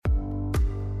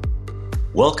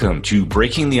Welcome to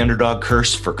Breaking the Underdog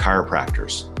Curse for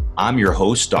Chiropractors. I'm your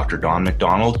host, Dr. Don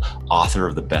McDonald, author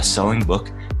of the best-selling book,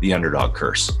 The Underdog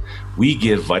Curse. We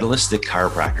give vitalistic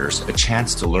chiropractors a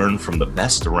chance to learn from the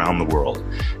best around the world,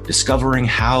 discovering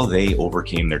how they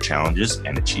overcame their challenges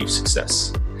and achieved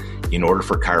success. In order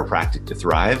for chiropractic to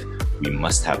thrive, we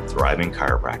must have thriving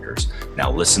chiropractors.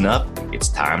 Now listen up, it's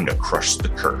time to crush the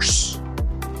curse.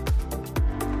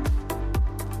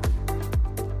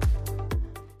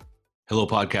 Hello,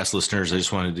 podcast listeners. I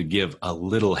just wanted to give a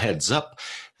little heads up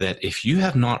that if you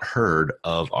have not heard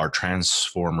of our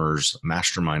Transformers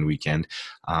Mastermind Weekend,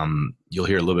 you'll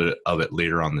hear a little bit of it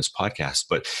later on this podcast.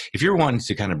 But if you're wanting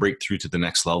to kind of break through to the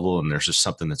next level and there's just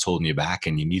something that's holding you back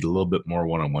and you need a little bit more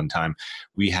one-on-one time,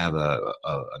 we have an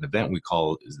event we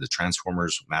call the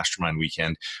Transformers Mastermind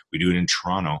Weekend. We do it in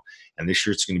Toronto, and this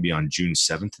year it's going to be on June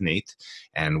 7th and 8th.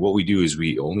 And what we do is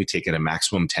we only take in a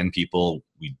maximum 10 people.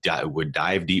 We would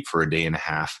dive deep for a day and a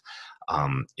half.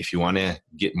 If you want to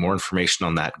get more information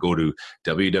on that, go to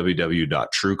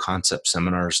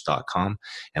www.trueconceptseminars.com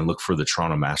and look for the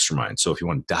Toronto Mastermind. So if you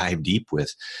want to dive deep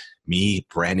with me,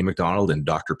 Brandy McDonald, and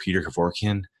Dr. Peter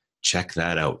Kevorkian, check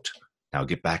that out. Now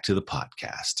get back to the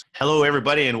podcast. Hello,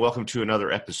 everybody, and welcome to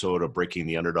another episode of Breaking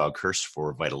the Underdog Curse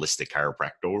for Vitalistic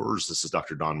Chiropractors. This is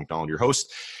Dr. Don McDonald, your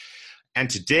host. And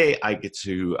today I get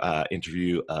to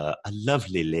interview a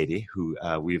lovely lady who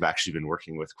we've actually been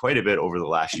working with quite a bit over the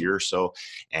last year or so.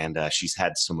 And she's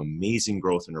had some amazing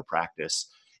growth in her practice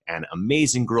and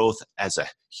amazing growth as a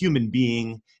human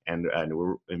being. And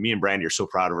me and Brandy are so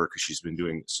proud of her because she's been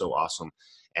doing so awesome.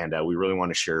 And we really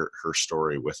want to share her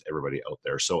story with everybody out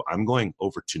there. So I'm going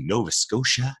over to Nova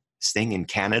Scotia, staying in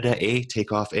Canada,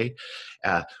 takeoff,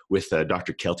 with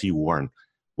Dr. Keltie Warren.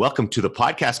 Welcome to the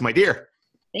podcast, my dear.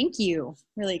 Thank you.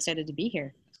 Really excited to be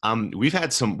here. We've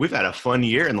had a fun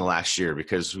year in the last year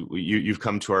because you've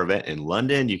come to our event in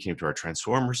London. You came to our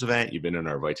Transformers event. You've been in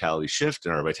our Vitality Shift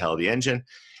and our Vitality Engine,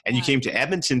 and you came to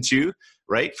Edmonton too,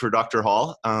 right? For Dr.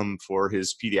 Hall, for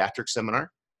his pediatric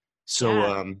seminar.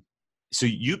 So, so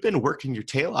you've been working your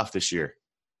tail off this year.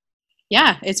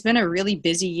 Yeah, it's been a really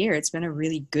busy year. It's been a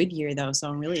really good year though. So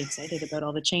I'm really excited about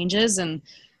all the changes and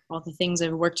all the things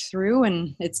I've worked through,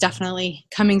 and it's definitely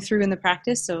coming through in the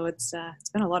practice. So it's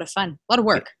been a lot of fun, a lot of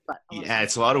work.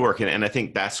 It's a lot of work. And I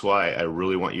think that's why I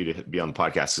really want you to be on the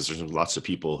podcast, because there's lots of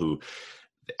people who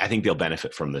I think they'll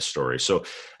benefit from this story. So,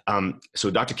 so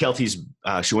Dr. Keltie's,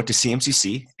 she went to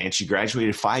CMCC and she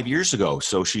graduated 5 years ago.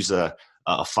 So she's a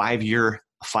 5 year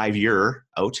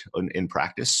out in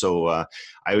practice. So I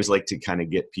always like to kind of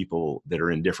get people that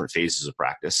are in different phases of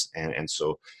practice. And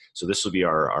so this will be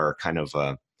our kind of,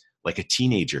 like a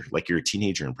teenager, like you're a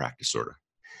teenager in practice, sort of.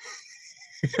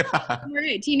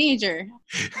 Right, teenager.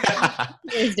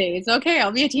 Those days. Okay,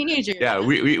 I'll be a teenager. Yeah,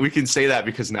 we can say that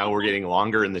because now we're getting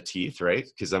longer in the teeth, right?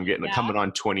 Because I'm coming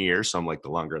on 20 years, so I'm like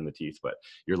the longer in the teeth, but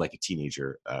you're like a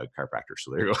teenager chiropractor, so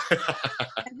there you go.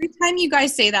 Every time you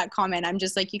guys say that comment, I'm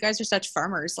just like, you guys are such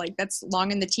farmers. Like, that's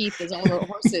long in the teeth is all about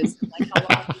horses. Like, how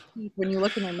long the teeth when you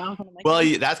look in their mouth. And I'm like, well,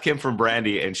 that came from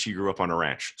Brandy, and she grew up on a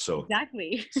ranch, so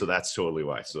exactly. So that's totally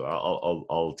why. So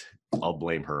I'll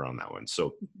blame her on that one.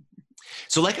 So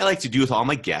like I like to do with all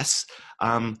my guests,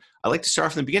 I like to start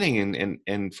off in the beginning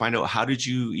and find out, how did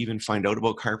you even find out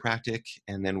about chiropractic?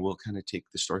 And then we'll kind of take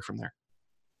the story from there.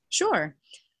 Sure.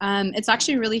 It's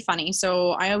actually really funny.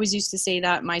 So I always used to say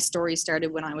that my story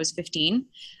started when I was 15.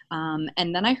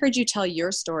 And then I heard you tell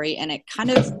your story, and it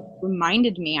kind of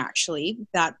reminded me actually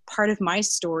that part of my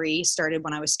story started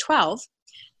when I was 12,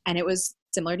 and it was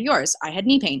similar to yours. I had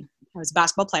knee pain. I was a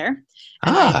basketball player,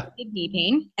 and I had knee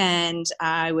pain, and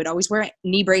I would always wear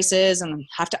knee braces and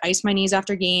have to ice my knees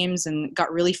after games, and got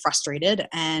really frustrated.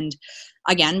 And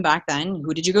again, back then,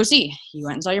 who did you go see? You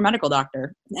went and saw your medical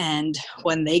doctor. And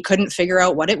when they couldn't figure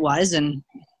out what it was, and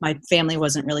my family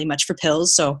wasn't really much for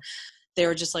pills, so they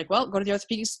were just like, well, go to the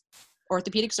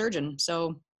orthopedic surgeon.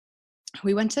 So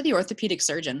we went to the orthopedic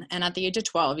surgeon, and at the age of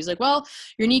 12, he's like, well,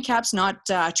 your kneecap's not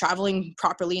traveling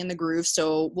properly in the groove,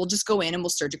 so we'll just go in and we'll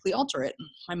surgically alter it.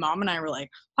 My mom and I were like,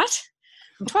 what?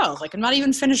 I'm 12. Like, I'm not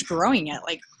even finished growing yet.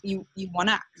 Like, you want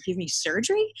to give me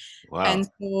surgery? Wow. And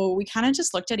so we kind of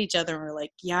just looked at each other and we're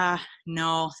like, yeah,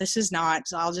 no, this is not.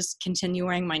 So I'll just continue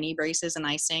wearing my knee braces and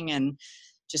icing and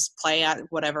just play at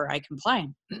whatever I can play.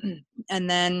 And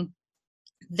then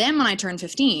when I turned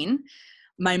 15,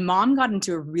 my mom got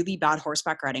into a really bad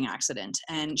horseback riding accident,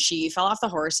 and she fell off the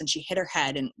horse and she hit her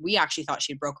head, and we actually thought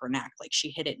she broke her neck. Like, she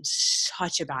hit it in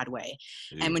such a bad way.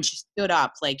 Mm. And when she stood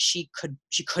up, like, she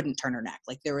couldn't turn her neck.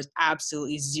 Like, there was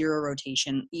absolutely zero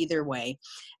rotation either way.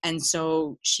 And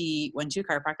so she went to a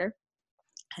chiropractor,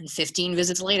 And 15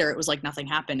 visits later, it was like nothing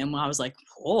happened. And I was like,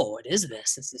 whoa, what is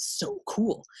this? This is so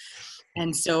cool.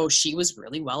 And so she was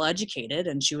really well educated,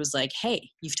 and she was like, hey,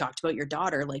 you've talked about your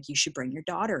daughter, like you should bring your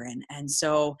daughter in. And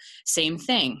so same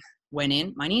thing, went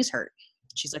in, my knees hurt.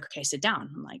 She's like, okay, sit down.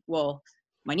 I'm like, well,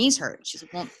 my knees hurt. She's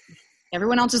like, well,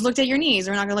 everyone else has looked at your knees.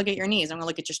 We're not gonna look at your knees. I'm gonna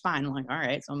look at your spine. I'm like, all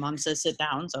right. So mom says, sit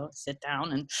down. So sit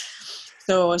down. And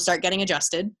so I start getting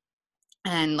adjusted.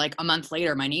 And like a month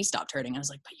later, my knee stopped hurting. I was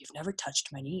like, but you've never touched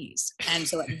my knees. And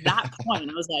so at that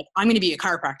point, I was like, I'm going to be a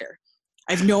chiropractor.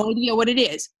 I have no idea what it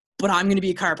is, but I'm going to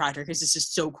be a chiropractor because this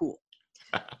is so cool.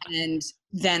 And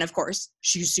then, of course,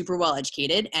 she's super well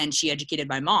educated, and she educated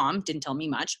my mom, didn't tell me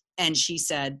much. And she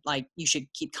said, like, you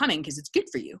should keep coming because it's good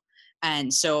for you.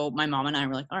 And so my mom and I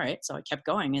were like, all right. So I kept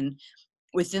going. And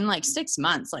within like 6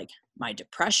 months, like my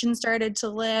depression started to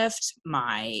lift,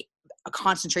 my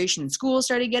concentration in school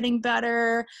started getting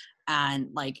better. And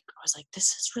like, I was like,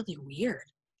 this is really weird,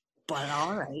 but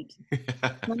all right.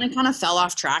 Then I kind of fell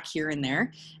off track here and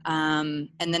there. And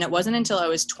then it wasn't until I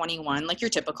was 21, like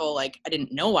your typical, like I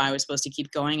didn't know why I was supposed to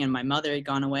keep going, and my mother had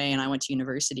gone away and I went to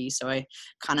university. So I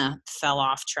kind of fell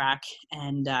off track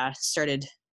and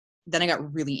then I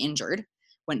got really injured,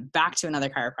 went back to another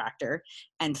chiropractor,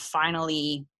 and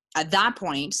finally at that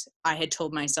point, I had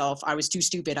told myself I was too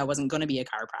stupid. I wasn't going to be a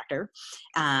chiropractor.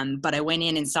 But I went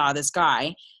in and saw this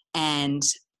guy, and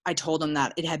I told him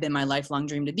that it had been my lifelong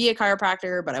dream to be a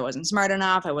chiropractor, but I wasn't smart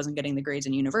enough. I wasn't getting the grades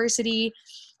in university.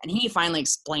 And he finally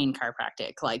explained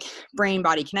chiropractic, like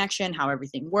brain-body connection, how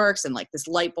everything works. And like this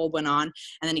light bulb went on.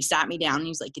 And then he sat me down and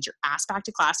he's like, get your ass back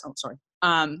to class. Oh, sorry.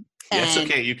 That's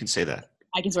okay. You can say that.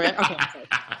 I can swear that? Okay. I'm sorry.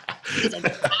 He's like,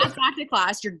 pass back to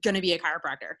class, you're going to be a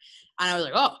chiropractor. And I was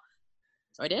like, oh.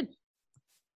 So I did.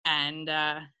 And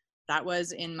that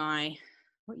was in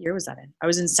what year was that in? I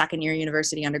was in second year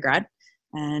university undergrad.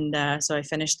 And so I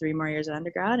finished 3 more years of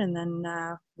undergrad and then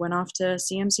went off to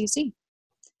CMCC.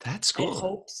 That's cool. I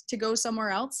hoped to go somewhere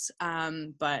else,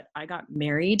 but I got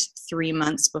married 3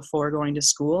 months before going to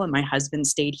school, and my husband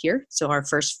stayed here. So our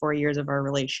first 4 years of our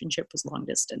relationship was long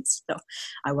distance. So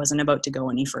I wasn't about to go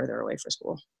any further away for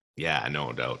school. Yeah,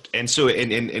 no doubt. And so,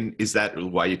 and is that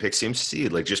why you picked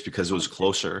CMCC? Like just because it was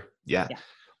closer? Yeah.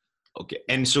 Okay.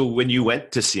 And so when you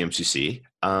went to CMCC,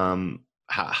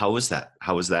 how was that?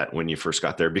 How was that when you first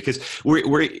got there? Because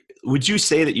would you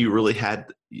say that you really had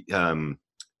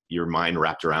your mind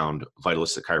wrapped around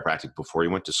vitalistic chiropractic before you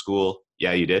went to school?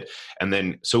 Yeah, you did. And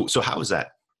then, so how was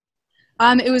that?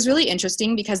 It was really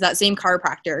interesting because that same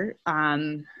chiropractor,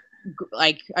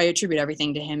 like I attribute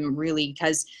everything to him really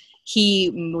because he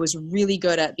was really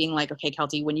good at being like, okay,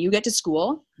 Keltie, when you get to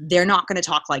school, they're not going to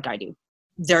talk like I do.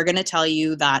 They're going to tell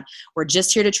you that we're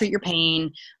just here to treat your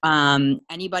pain.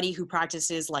 Anybody who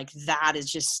practices like that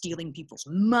is just stealing people's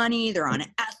money. They're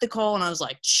unethical. And I was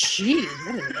like, geez,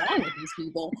 what is wrong with these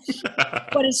people?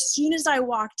 But as soon as I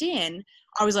walked in,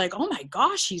 I was like, oh my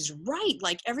gosh, he's right.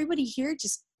 Like everybody here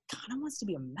just kind of wants to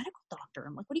be a medical doctor.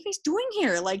 I'm like, what are you guys doing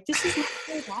here? Like, this is not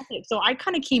chiropractic. So I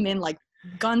kind of came in like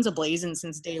guns a-blazing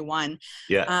since day one.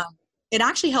 Yeah. It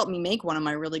actually helped me make one of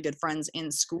my really good friends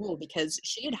in school because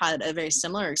she had a very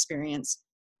similar experience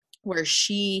where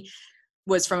she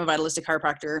was from a vitalistic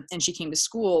chiropractor and she came to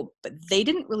school, but they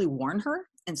didn't really warn her.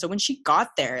 And so when she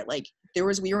got there, like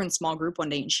we were in small group one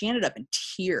day and she ended up in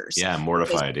tears. Yeah,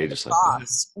 mortified. The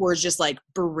boss was just like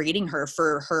berating her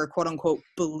for her quote unquote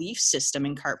belief system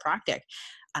in chiropractic.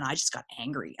 And I just got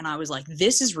angry and I was like,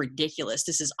 this is ridiculous.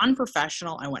 This is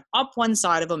unprofessional. I went up one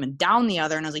side of them and down the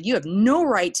other. And I was like, you have no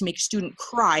right to make a student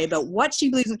cry about what she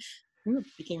believes in. We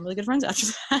became really good friends after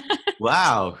that.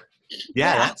 Wow.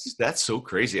 Yeah. That's so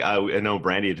crazy. I know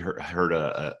Brandy had heard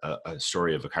a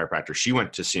story of a chiropractor. She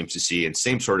went to CMCC and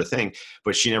same sort of thing,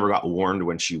 but she never got warned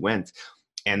when she went.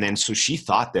 And then, so she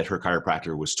thought that her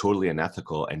chiropractor was totally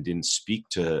unethical and didn't speak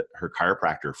to her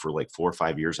chiropractor for like 4 or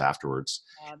 5 years afterwards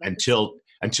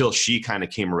until she kind of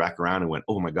came back around and went,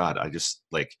 oh my God, they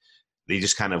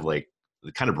just kind of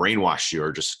brainwashed you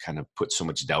or just kind of put so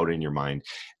much doubt in your mind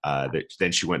that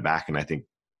then she went back and I think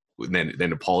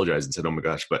then apologized and said, oh my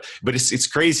gosh, but it's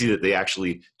crazy that they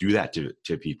actually do that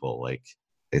to people. Like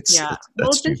it's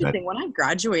interesting. When I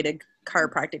graduated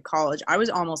chiropractic college, I was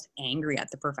almost angry at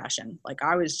the profession. Like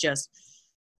I was just,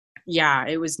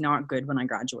 it was not good when I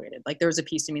graduated. Like there was a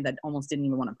piece of me that almost didn't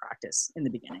even want to practice in the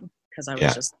beginning because I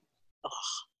was just,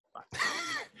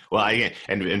 Well,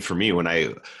 and for me,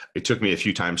 it took me a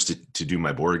few times to do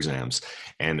my board exams,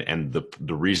 and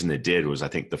the reason it did was I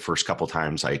think the first couple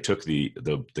times I took the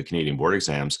Canadian board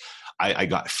exams, I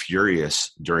got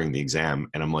furious during the exam,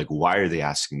 and I'm like, why are they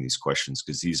asking these questions?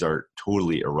 Because these are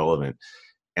totally irrelevant,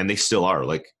 and they still are.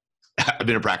 Like I've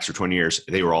been in practice for 20 years.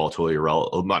 They were all totally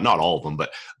irrelevant. Not all of them,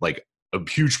 but like a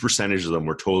huge percentage of them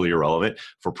were totally irrelevant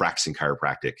for practicing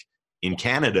chiropractic. In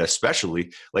Canada,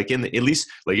 especially, like at least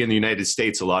like in the United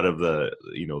States, a lot of the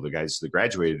guys that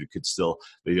graduated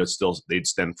they'd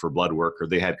send for blood work, or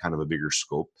they had kind of a bigger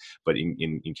scope. But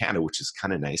in Canada, which is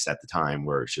kind of nice at the time,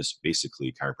 where it's just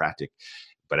basically chiropractic.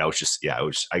 But I just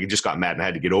got mad and I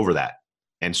had to get over that.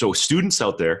 And so students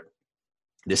out there,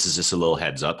 this is just a little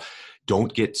heads up.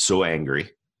 Don't get so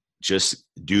angry. Just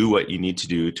do what you need to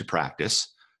do to practice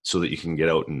so that you can get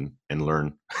out and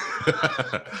learn.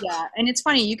 Yeah. And it's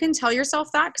funny, you can tell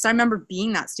yourself that, because I remember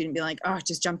being that student, being like, oh,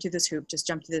 just jump through this hoop,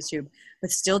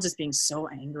 but still just being so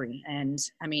angry. And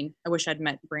I mean, I wish I'd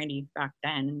met Brandy back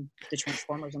then, and the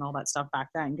Transformers and all that stuff back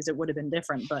then, because it would have been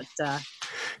different, but it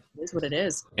is what it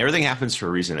is. Everything happens for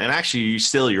a reason. And actually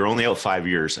you're only out 5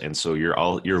 years. And so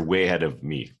you're way ahead of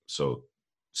me. So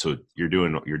you're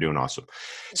doing awesome.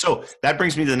 So that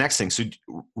brings me to the next thing. So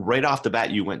right off the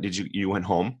bat, you went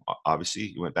home, obviously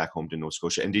you went back home to Nova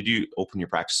Scotia, and did you open your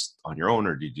practice on your own,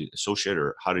 or did you associate,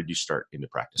 or how did you start into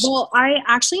practice? Well, I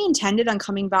actually intended on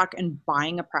coming back and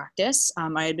buying a practice.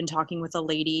 I had been talking with a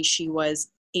lady. She was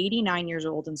 89 years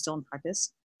old and still in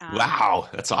practice. Wow.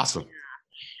 That's awesome.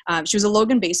 She was a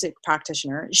Logan Basic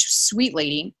practitioner. She was a sweet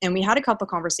lady. And we had a couple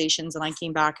of conversations, and I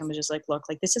came back and was just like, look,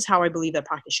 like, this is how I believe that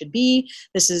practice should be.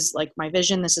 This is like my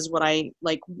vision. This is what I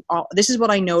like. This is what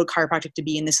I know chiropractic to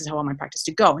be. And this is how I want my practice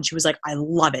to go. And she was like, I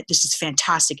love it. This is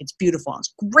fantastic. It's beautiful.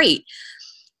 It's great.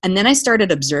 And then I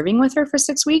started observing with her for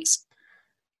 6 weeks,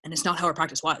 and it's not how her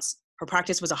practice was. Her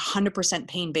practice was 100%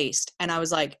 pain-based. And I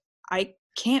was like, I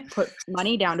can't put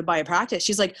money down to buy a practice.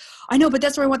 She's like, I know, but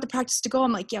that's where I want the practice to go.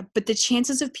 I'm like, yeah, but the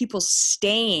chances of people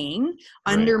staying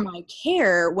under my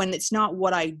care when it's not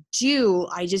what I do,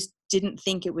 I just didn't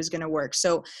think it was going to work.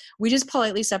 So we just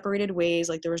politely separated ways.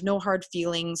 Like, there was no hard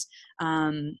feelings.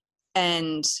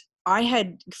 And I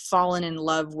had fallen in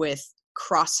love with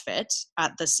CrossFit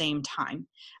at the same time.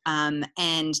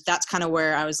 And that's kind of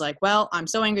where I was like, well, I'm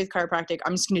so angry with chiropractic,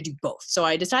 I'm just going to do both. So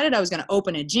I decided I was going to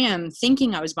open a gym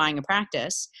thinking I was buying a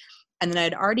practice. And then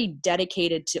I'd already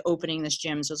dedicated to opening this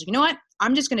gym. So I was like, you know what?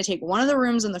 I'm just going to take one of the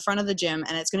rooms in the front of the gym,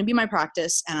 and it's going to be my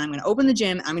practice. And I'm going to open the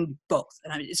gym. And I'm going to do both.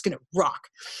 And it's going to rock,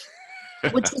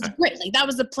 which was great. Like, that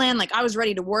was the plan. Like, I was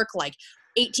ready to work like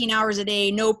 18 hours a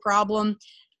day, no problem.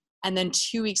 And then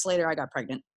 2 weeks later, I got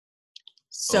pregnant.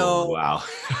 So, wow.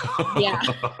 Yeah,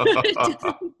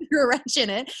 threw a wrench in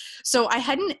it. So I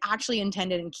hadn't actually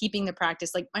intended in keeping the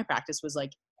practice. Like, my practice was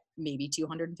like maybe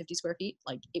 250 square feet.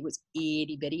 Like, it was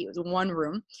itty bitty. It was one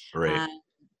room. Right.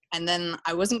 And then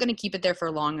I wasn't going to keep it there for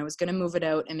long. I was going to move it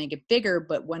out and make it bigger.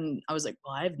 But when I was like,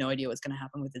 well, I have no idea what's going to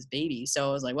happen with this baby. So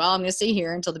I was like, well, I'm going to stay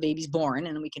here until the baby's born,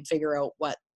 and we can figure out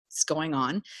what's going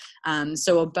on.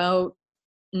 So about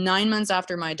 9 months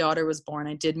after my daughter was born,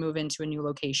 I did move into a new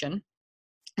location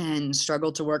and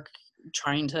struggled to work,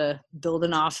 trying to build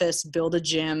an office, build a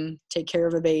gym, take care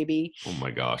of a baby. Oh my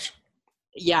gosh.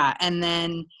 Yeah. And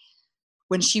then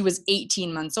when she was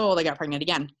 18 months old, I got pregnant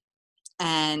again.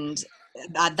 And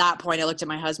at that point, I looked at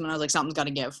my husband. I was like, something's got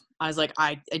to give. I was like,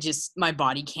 I just, my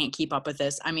body can't keep up with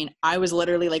this. I mean, I was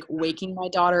literally like waking my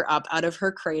daughter up out of her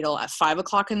cradle at 5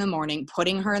 o'clock in the morning,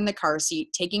 putting her in the car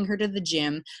seat, taking her to the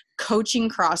gym, coaching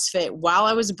CrossFit while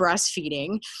I was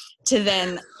breastfeeding, to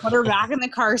then put her back in the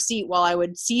car seat while I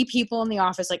would see people in the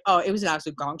office. Like, oh, it was an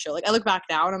absolute gong show. Like, I look back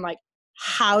now and I'm like,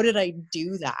 how did I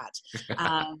do that?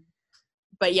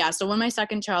 But yeah, so when my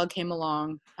second child came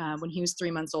along, when he was 3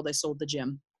 months old, I sold the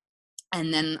gym.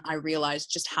 And then I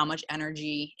realized just how much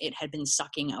energy it had been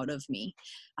sucking out of me,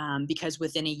 because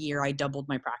within a year I doubled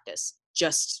my practice,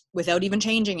 just without even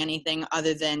changing anything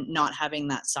other than not having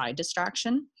that side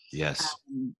distraction. Yes.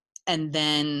 And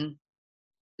then,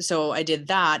 so I did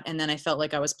that, and then I felt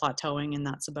like I was plateauing, and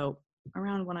that's about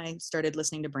around when I started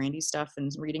listening to Brandy's stuff and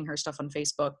reading her stuff on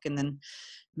Facebook, and then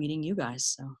meeting you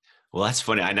guys. So. Well, that's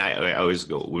funny. I always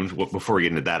go, before we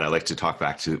get into that, I like to talk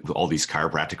back to all these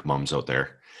chiropractic moms out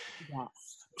there.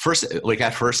 Yes.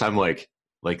 At first I'm like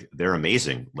they're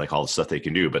amazing, like all the stuff they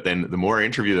can do. But then the more I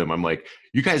interview them, I'm like,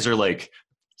 you guys are like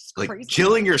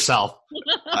killing yourself.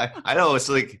 I know, it's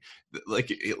like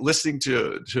listening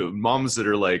to moms that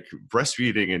are like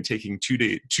breastfeeding and taking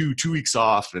 2 weeks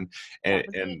off and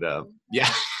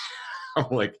yeah. I'm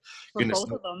like, for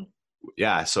both of them.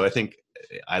 Yeah. So I think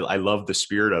I love the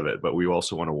spirit of it, but we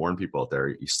also want to warn people out there,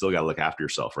 you still got to look after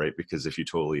yourself, right? Because if you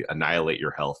totally annihilate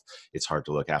your health, it's hard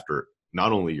to look after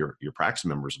not only your practice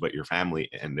members, but your family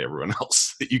and everyone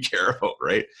else that you care about,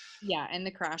 right? Yeah. And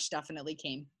the crash definitely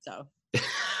came. So.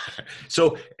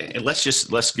 So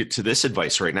let's get to this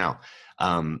advice right now.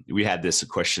 We had this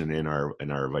question in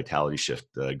our Vitality Shift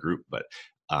group, but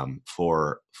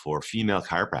for female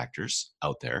chiropractors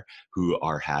out there who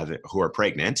are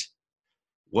pregnant,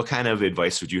 what kind of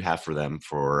advice would you have for them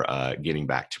for getting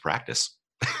back to practice?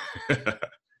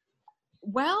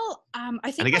 Well, I And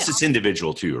think I guess it's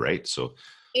individual too, right? So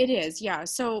it is, yeah.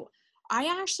 So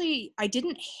I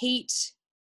didn't hate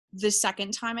the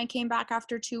second time I came back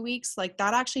after 2 weeks. Like,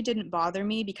 that actually didn't bother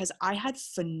me because I had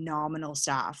phenomenal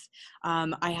staff.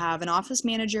 I have an office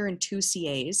manager and 2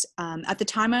 CAs. At the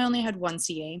time, I only had 1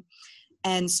 CA.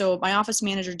 And so my office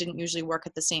manager didn't usually work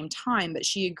at the same time, but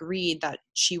she agreed that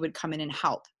she would come in and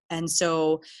help. And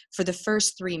so for the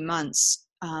first 3 months,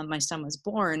 my son was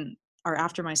born, or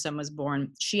after my son was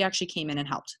born, she actually came in and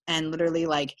helped. And literally,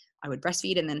 like, I would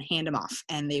breastfeed and then hand him off,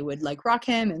 and they would like rock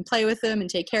him and play with him and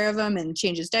take care of him and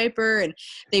change his diaper. And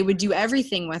they would do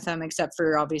everything with him except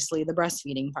for obviously the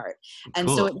breastfeeding part. And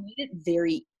so it cool. made it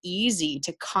very easy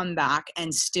to come back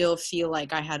and still feel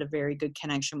like I had a very good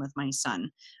connection with my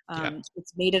son. Yeah.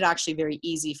 It's made it actually very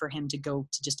easy for him to go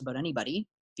to just about anybody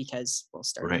because, well,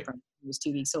 starting Right. from he was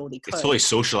 2 weeks old, he could. It's totally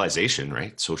socialization,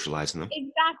 right? Socializing them.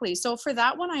 Exactly. So for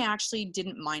that one, I actually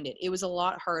didn't mind it. It was a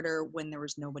lot harder when there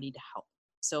was nobody to help.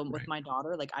 So with Right. my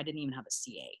daughter, like, I didn't even have a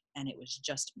CA and it was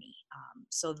just me.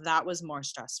 So that was more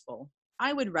stressful.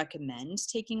 I would recommend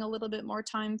taking a little bit more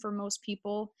time for most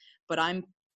people, but I'm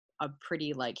a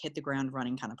pretty like hit the ground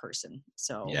running kind of person.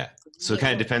 So Yeah. for So me, it it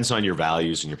kind of worked. depends on your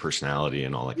values and your personality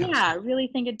and all that kind of Yeah, I stuff. really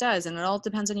think it does. And it all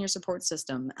depends on your support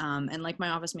system. And like my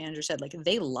office manager said, like,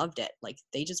 they loved it. Like,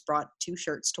 they just brought 2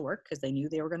 shirts to work because they knew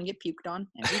they were going to get puked on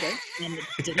every day and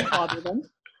it didn't bother them.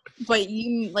 But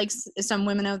you, like, some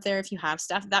women out there, if you have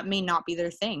staff, that may not be their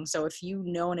thing. So if you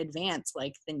know in advance,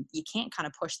 like, then you can't kind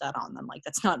of push that on them. Like,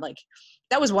 that's not like,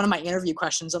 that was one of my interview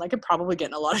questions, and I could probably get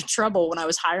in a lot of trouble when I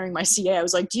was hiring my CA. I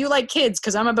was like, do you like kids?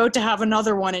 Because I'm about to have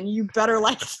another one and you better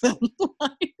like them.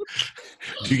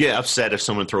 Do you get upset if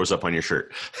someone throws up on your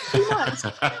shirt? Pretty much.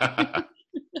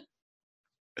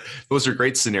 Those are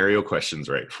great scenario questions,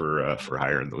 right? For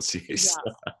hiring those CAs.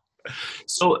 Yeah.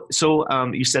 So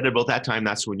you said about that time,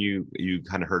 that's when you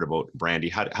kind of heard about Brandy.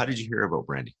 How did you hear about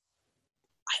Brandy?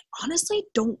 I honestly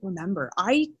don't remember.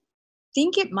 I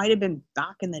think it might have been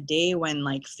back in the day when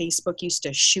like Facebook used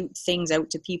to shoot things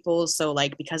out to people. So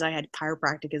like, because I had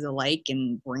chiropractic as a like,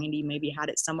 and Brandy maybe had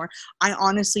it somewhere. I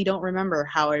honestly don't remember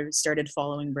how I started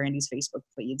following Brandy's Facebook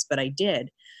feeds, but I did.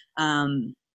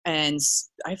 And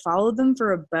I followed them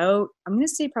for about, I'm going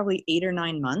to say probably 8 or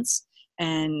 9 months.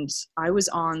 And I was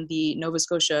on the Nova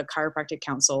Scotia Chiropractic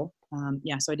Council.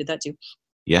 Yeah, so I did that too.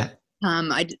 Yeah.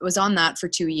 Was on that for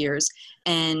 2 years,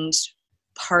 and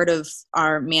part of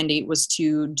our mandate was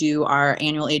to do our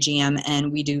annual AGM,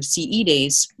 and we do CE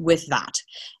days with that.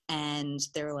 And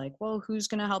they're like, well, who's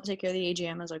going to help take care of the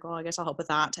AGM? I was like, well, I guess I'll help with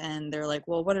that. And they're like,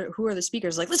 well, who are the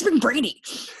speakers? Like, let's bring Brandy.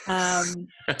 And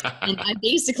I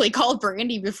basically called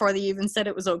Brandy before they even said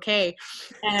it was okay.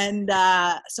 And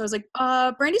so I was like,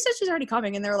 Brandy said she's already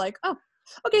coming. And they're like, oh,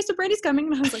 okay, so Brandy's coming.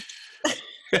 And I was like,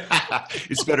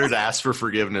 It's better to ask for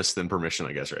forgiveness than permission,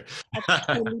 I guess, right? that's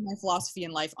totally my philosophy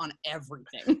in life on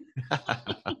everything.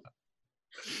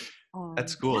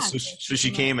 That's cool. Yeah, So she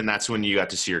came, and that's when you got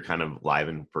to see her kind of live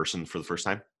in person for the first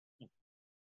time?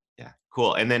 Yeah,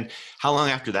 cool. And then how long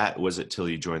after that was it till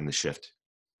you joined the shift?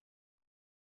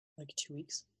 like 2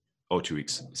 weeks. Oh, 2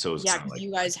 weeks. So it's Yeah, kind of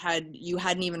because like, you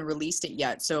hadn't even released it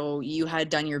yet. So you had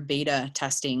done your beta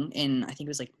testing in, I think it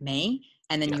was like May,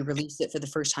 and then yeah, you released it for the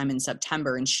first time in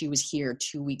September, and she was here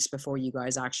 2 weeks before you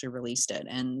guys actually released it.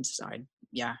 And so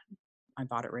I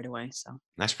bought it right away. So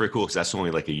that's pretty cool because that's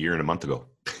only like a year and a month ago.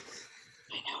 I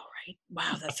know, right?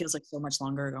 Wow, that feels like so much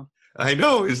longer ago. I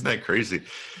know, isn't that crazy?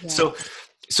 Yeah. So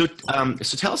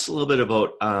tell us a little bit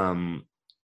about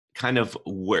kind of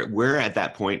where at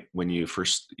that point when you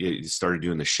first started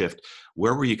doing the shift,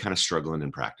 where were you kind of struggling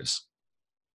in practice?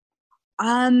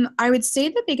 I would say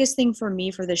the biggest thing for me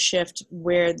for the shift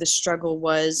where the struggle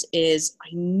was is I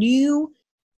knew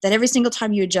that every single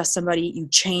time you adjust somebody, you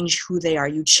change who they are.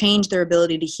 You change their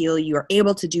ability to heal. You are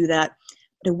able to do that.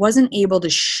 But I wasn't able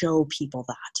to show people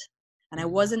that. And I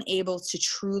wasn't able to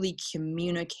truly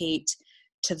communicate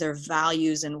to their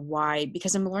values and why,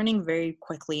 because I'm learning very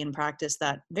quickly in practice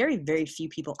that very, very few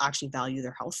people actually value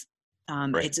their health.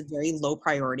 Right. It's a very low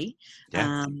priority.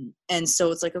 Yeah. And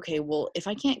so it's like, okay, well, if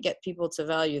I can't get people to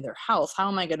value their health, how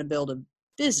am I going to build a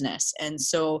business? And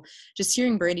so just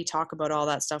hearing Brandy talk about all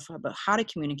that stuff, about how to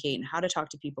communicate and how to talk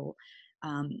to people,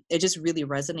 it just really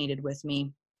resonated with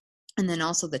me. And then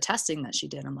also the testing that she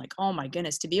did, I'm like, oh my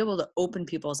goodness, to be able to open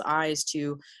people's eyes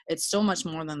to, it's so much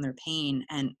more than their pain.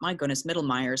 And my goodness, middle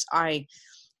Myers,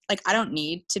 like, I don't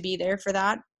need to be there for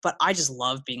that, but I just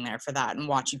love being there for that and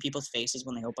watching people's faces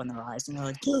when they open their eyes and they're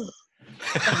like,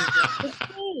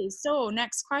 okay, so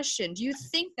next question. Do you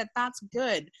think that that's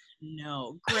good?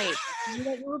 No. Great. You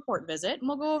get your report visit and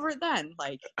we'll go over it then.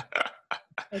 Like,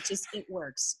 it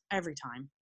works every time.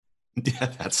 Yeah,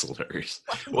 that's hilarious.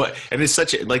 What? And it's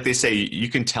such a, like they say, you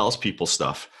can tell people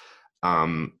stuff,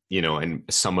 you know, and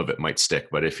some of it might stick,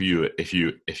 but if you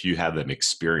have them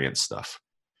experience stuff,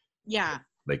 yeah,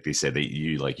 like they say that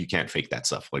you can't fake that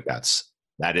stuff. Like that's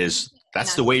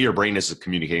the way your brain is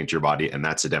communicating to your body, and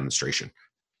that's a demonstration.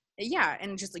 Yeah,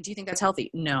 and just like, do you think that's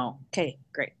healthy? No. Okay,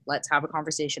 great. Let's have a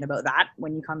conversation about that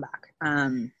when you come back.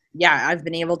 Yeah, I've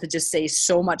been able to just say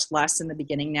so much less in the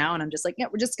beginning now, and I'm just like, yeah,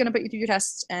 we're just gonna put you through your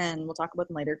tests, and we'll talk about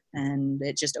them later. And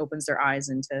it just opens their eyes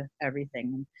into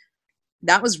everything. And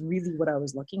that was really what I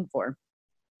was looking for.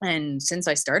 And since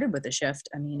I started with the shift,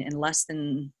 I mean, in less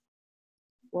than,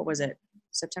 what was it?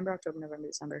 September, October, November,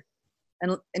 December.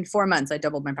 And in 4 months, I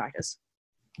doubled my practice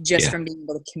just from being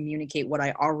able to communicate what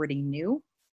I already knew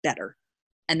better.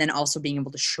 And then also being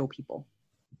able to show people.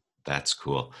 That's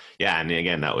cool. Yeah. And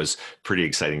again, that was pretty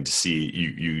exciting to see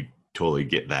you totally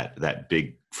get that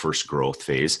big first growth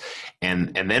phase.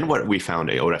 And then what I found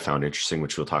interesting,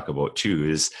 which we'll talk about too,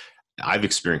 is I've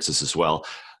experienced this as well.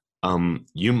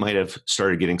 You might have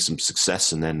started getting some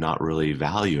success and then not really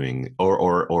valuing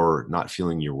or not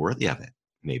feeling you're worthy of it,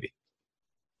 maybe.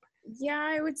 Yeah,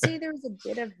 I would say there was a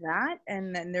bit of that.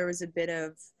 And then there was a bit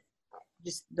of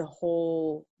just the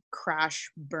whole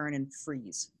crash, burn, and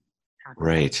freeze happening.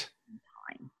 Right.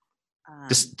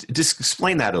 Just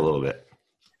explain that a little bit.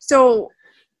 So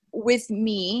with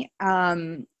me,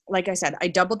 like I said, I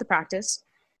doubled the practice.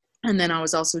 And then I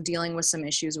was also dealing with some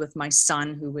issues with my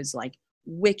son, who was like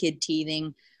wicked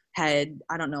teething, I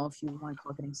don't know if you want to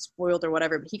call it getting spoiled or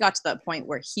whatever, but he got to that point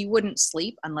where he wouldn't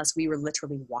sleep unless we were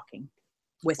literally walking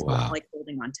with like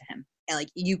holding on to him. And like,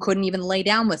 you couldn't even lay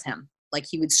down with him. Like,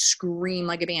 he would scream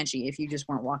like a banshee if you just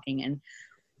weren't walking. And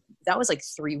that was like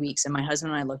 3 weeks. And my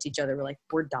husband and I looked at each other. We're like,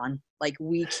 we're done. Like,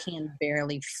 we can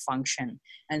barely function.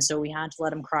 And so we had to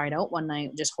let him cry it out one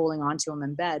night, just holding on to him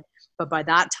in bed. But by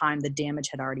that time, the damage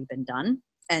had already been done.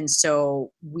 And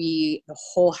so the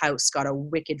whole house got a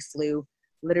wicked flu.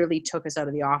 Literally took us out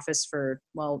of the office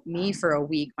me for a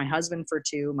week, my husband for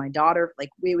 2, my daughter, like,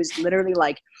 it was literally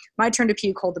like, my turn to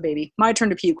puke, hold the baby, my turn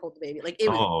to puke, hold the baby. Like, it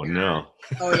was, oh no.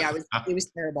 Oh yeah, it was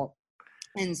terrible.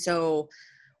 And so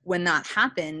when that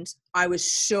happened, I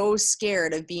was so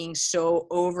scared of being so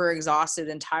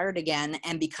overexhausted and tired again.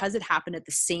 And because it happened at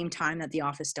the same time that the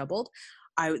office doubled,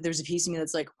 there's a piece of me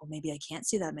that's like, well, maybe I can't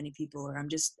see that many people, or I'm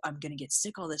going to get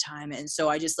sick all the time. And so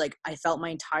I felt my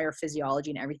entire physiology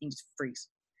and everything just freeze.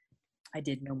 I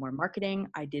did no more marketing.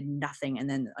 I did nothing. And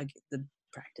then the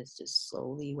practice just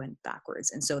slowly went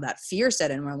backwards. And so that fear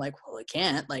set in, where I'm like, well, I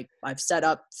can't, like, I've set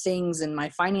up things and my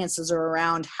finances are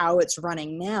around how it's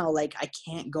running now. Like, I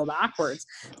can't go backwards,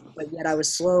 but yet I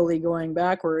was slowly going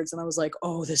backwards. And I was like,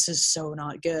 oh, this is so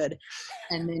not good.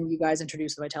 And then you guys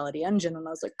introduced the Vitality Engine, and I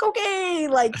was like, okay,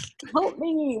 like, help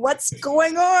me, what's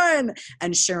going on?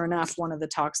 And sure enough, one of the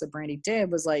talks that Brandy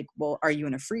did was like, well, are you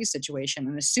in a freeze situation?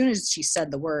 And as soon as she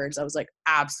said the words, I was like,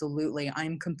 absolutely.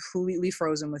 I'm completely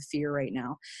frozen with fear right now.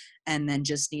 And then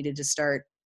just needed to start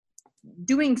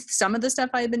doing some of the stuff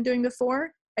I had been doing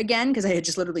before again, because I had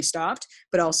just literally stopped,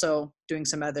 but also doing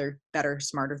some other better,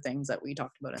 smarter things that we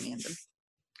talked about in the engine.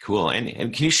 Cool.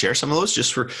 And can you share some of those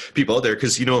just for people out there?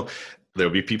 Because, you know,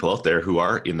 there'll be people out there who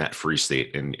are in that free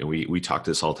state. And we talk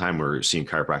this all the time. We're seeing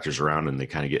chiropractors around, and they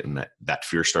kind of get in that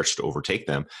fear starts to overtake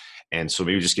them. And so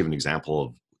maybe just give an example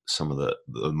of some of the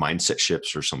mindset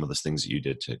shifts or some of the things that you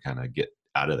did to kind of get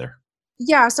out of there.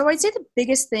 Yeah, so I'd say the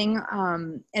biggest thing,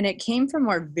 and it came from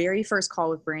our very first call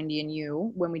with Brandy and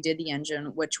you when we did the engine,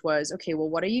 which was, okay, well,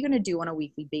 what are you going to do on a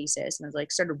weekly basis? And I was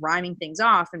like, started rhyming things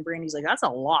off, and Brandy's like, that's a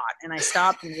lot. And I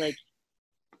stopped and was like,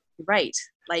 right,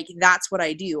 like, that's what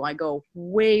I do. I go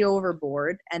way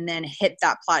overboard and then hit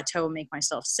that plateau, make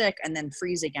myself sick, and then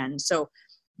freeze again. So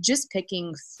just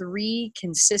picking 3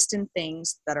 consistent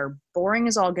things that are boring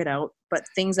as all get out, but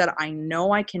things that I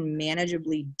know I can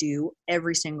manageably do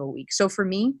every single week. So for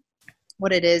me,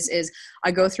 what it is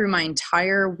I go through my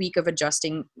entire week of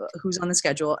adjusting who's on the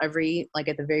schedule at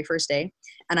the very first day.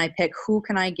 And I pick who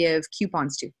can I give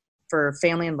coupons to for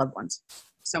family and loved ones.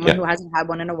 Someone who hasn't had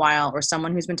one in a while, or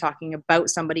someone who's been talking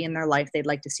about somebody in their life they'd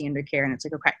like to see under care. And it's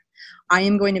like, okay, I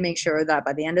am going to make sure that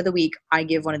by the end of the week, I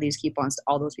give one of these coupons to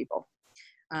all those people.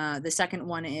 The second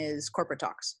one is corporate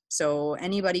talks. So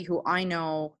anybody who I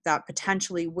know that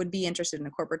potentially would be interested in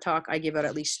a corporate talk, I give out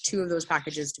at least 2 of those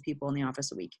packages to people in the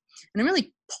office a week. And I'm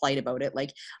really polite about it.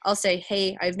 Like, I'll say,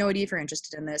 hey, I have no idea if you're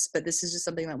interested in this, but this is just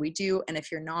something that we do. And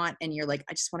if you're not, and you're like,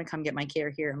 I just want to come get my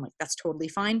care here, I'm like, that's totally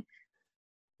fine.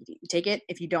 You take it.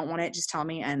 If you don't want it, just tell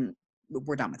me and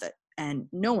we're done with it. And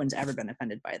no one's ever been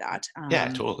offended by that. Yeah,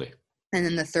 totally. And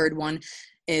then the third one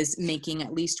is making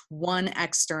at least one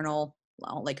external,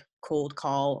 like cold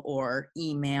call or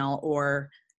email or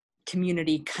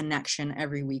community connection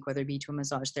every week, whether it be to a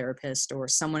massage therapist or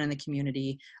someone in the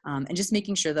community, and just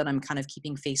making sure that I'm kind of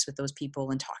keeping face with those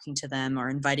people and talking to them or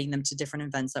inviting them to different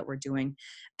events that we're doing.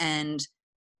 And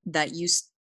that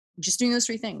just doing those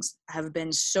 3 things have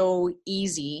been so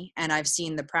easy, and I've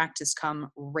seen the practice come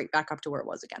right back up to where it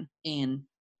was again in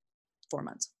 4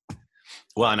 months.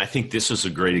 Well, and I think this was a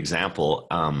great example.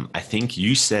 I think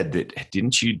you said that,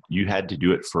 didn't you had to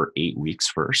do it for 8 weeks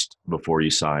first before you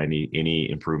saw any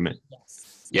improvement?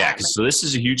 Yes. Yeah. So this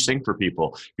is a huge thing for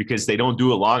people because they don't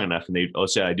do it long enough and they,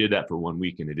 say I did that for 1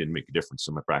 week and it didn't make a difference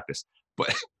in my practice.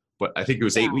 But I think it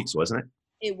was 8 weeks, wasn't it?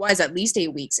 It was at least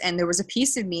 8 weeks. And there was a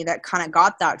piece of me that kind of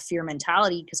got that fear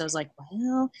mentality because I was like,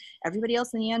 well, everybody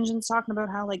else in the engine's talking about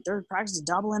how like their practice is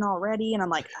doubling already. And I'm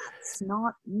like, that's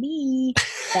not me.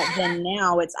 But then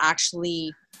now it's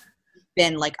actually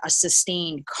been like a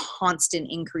sustained constant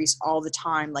increase all the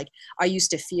time. Like I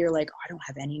used to fear like, I don't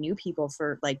have any new people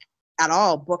for like at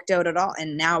all booked out at all.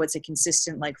 And now it's a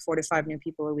consistent like 4 to 5 new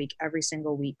people a week, every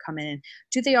single week come in.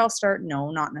 Do they all start? No,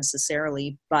 not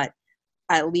necessarily, but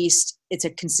at least it's a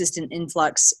consistent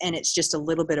influx and it's just a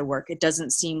little bit of work. It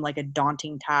doesn't seem like a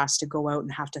daunting task to go out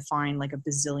and have to find like a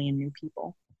bazillion new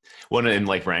people. Well, and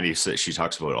like Randy said, she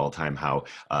talks about it all the time, how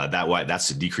that's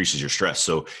decreases your stress.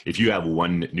 So if you have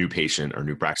one new patient or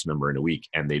new practice member in a week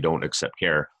and they don't accept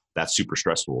care, that's super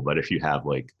stressful. But if you have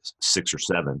like 6 or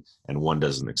 7 and one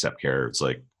doesn't accept care, it's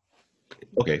like,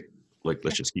 okay, like,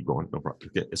 let's just keep going. No problem.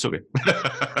 It's okay.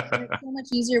 It's so much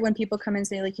easier when people come and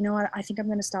say like, you know what, I think I'm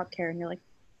going to stop care. And you're like,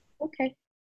 okay,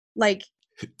 like,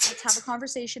 let's have a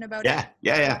conversation about it.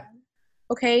 Yeah.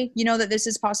 Okay, you know that this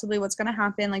is possibly what's going to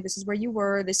happen. Like, this is where you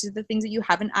were. This is the things that you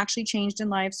haven't actually changed in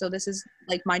life. So this is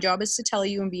like, my job is to tell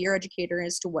you and be your educator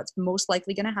as to what's most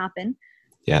likely going to happen.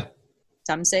 Yeah.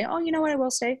 Some say, oh, you know what, I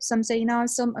will stay. Some say, you know, I'm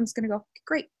just going to go.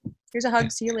 Great. Here's a hug. Yeah.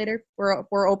 See you later.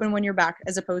 We're open when you're back,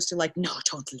 as opposed to like, no,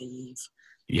 don't leave.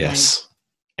 Yes. Like,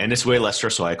 and it's way less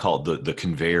stressful. I call it the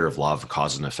conveyor of law of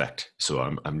cause and effect. So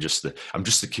I'm just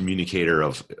the communicator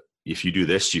of, if you do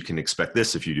this, you can expect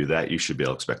this. If you do that, you should be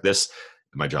able to expect this.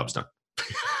 My job's done.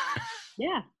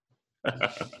 Yeah.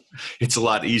 It's a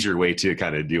lot easier way to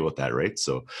kind of deal with that, right?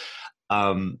 So,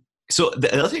 so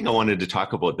the other thing I wanted to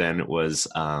talk about then was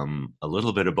a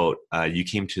little bit about you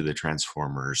came to the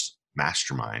Transformers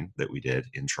Mastermind that we did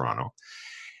in Toronto,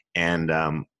 and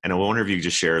I wonder if you could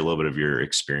just share a little bit of your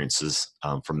experiences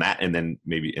from that, and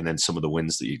then some of the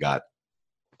wins that you got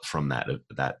from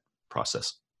that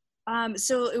process.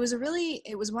 So it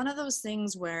was one of those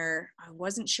things where I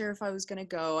wasn't sure if I was going to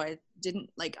go.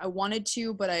 I wanted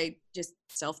to, but I just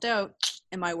self-doubt.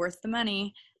 Am I worth the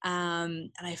money?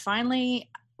 And I finally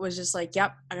was just like,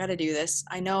 yep, I got to do this.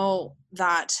 I know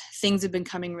that things have been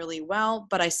coming really well,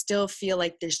 but I still feel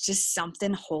like there's just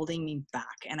something holding me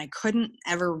back. And I couldn't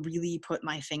ever really put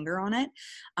my finger on it.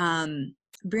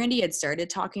 Brandy had started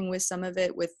talking with some of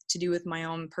it to do with my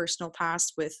own personal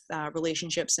past with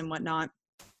relationships and whatnot.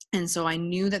 And so I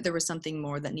knew that there was something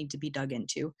more that needed to be dug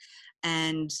into.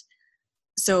 And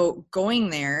so going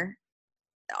there,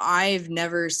 I've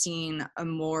never seen a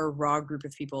more raw group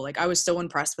of people. Like, I was so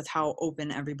impressed with how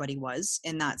open everybody was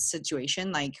in that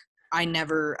situation. Like, I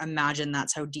never imagined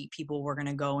that's how deep people were going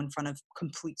to go in front of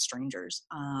complete strangers,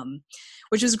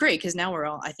 which was great because now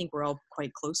I think we're all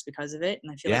quite close because of it.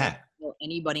 And I feel like I can tell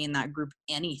anybody in that group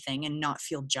anything and not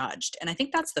feel judged. And I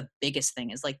think that's the biggest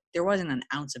thing, is like, there wasn't an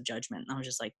ounce of judgment. And I was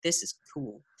just like, this is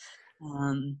cool.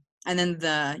 And then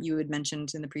you had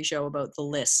mentioned in the pre-show about the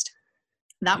list.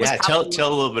 That was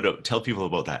tell people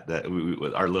about that.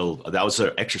 That was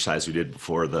an exercise we did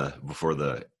before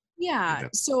the. Yeah.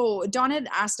 So Dawn had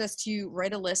asked us to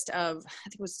write a list of, I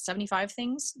think it was 75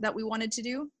 things that we wanted to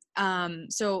do.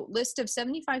 So list of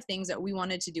 75 things that we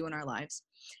wanted to do in our lives,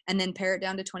 and then pare it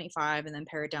down to 25, and then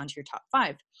pare it down to your top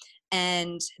 5.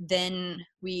 And then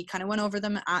we kind of went over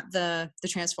them at the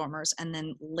Transformers. And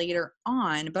then later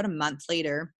on, about a month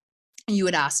later, you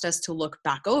had asked us to look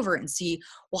back over and see,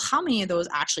 well, how many of those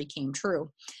actually came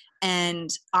true? And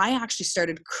I actually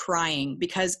started crying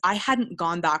because I hadn't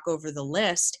gone back over the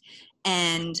list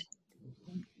and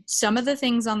some of the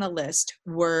things on the list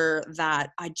were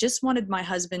that I just wanted my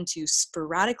husband to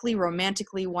sporadically,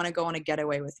 romantically want to go on a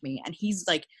getaway with me. And he's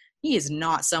like, he is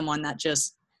not someone that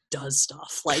just does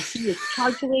stuff. Like, he is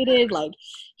calculated, like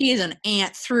he is an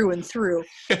ant through and through.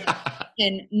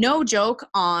 And no joke,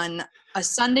 on a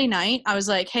Sunday night, I was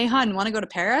like, hey, hon, want to go to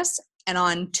Paris? And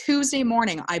on Tuesday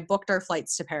morning, I booked our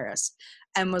flights to Paris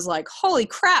and was like, holy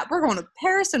crap, we're going to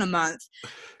Paris in a month.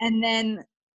 And then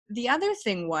the other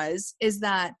thing is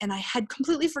that, and I had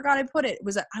completely forgot I put it,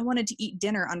 was that I wanted to eat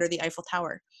dinner under the Eiffel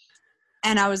Tower.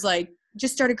 And I was like,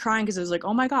 just started crying because I was like,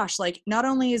 oh my gosh, like, not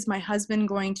only is my husband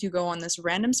going to go on this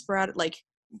random sporadic, like,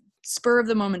 spur of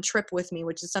the moment trip with me,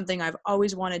 which is something I've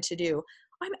always wanted to do,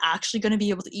 I'm actually going to be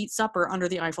able to eat supper under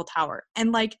the Eiffel Tower.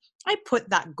 And like, I put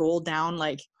that goal down,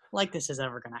 like this is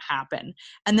ever going to happen.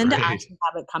 And then to actually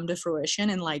have it come to fruition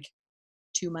in like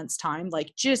 2 months time,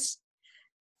 like, just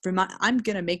I'm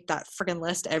going to make that freaking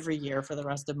list every year for the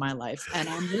rest of my life. And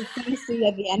I'm just going to see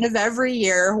at the end of every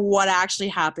year what actually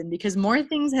happened, because more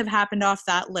things have happened off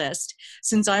that list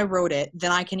since I wrote it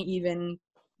than I can even,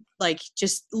 like,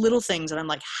 just little things that I'm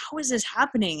like, how is this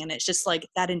happening? And it's just like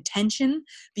that intention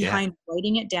behind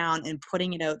writing it down and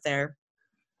putting it out there.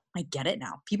 I get it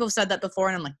now. People have said that before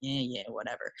and I'm like, yeah,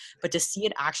 whatever. But to see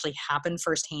it actually happen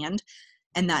firsthand,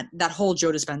 and that whole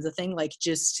Joe Dispenza thing, like,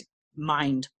 just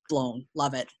mind blown.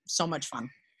 Love it. So much fun.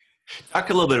 Talk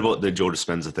a little bit about the Joe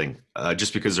Dispenza thing,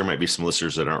 just because there might be some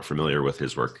listeners that aren't familiar with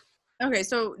his work. Okay,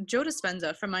 so Joe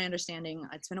Dispenza, from my understanding,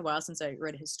 it's been a while since I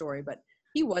read his story, but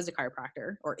he was a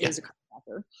chiropractor, or is a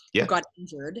chiropractor, who got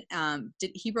injured.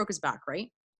 He broke his back, right?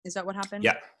 Is that what happened?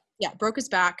 Yeah, broke his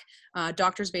back.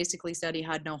 Doctors basically said he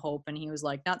had no hope, and he was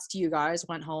like, nuts to you guys,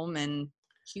 went home and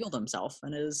healed himself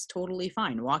and is totally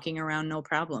fine, walking around no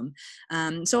problem.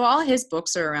 So all his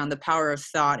books are around the power of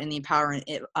thought and the power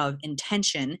of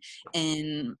intention,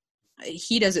 and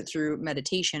he does it through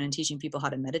meditation and teaching people how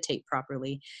to meditate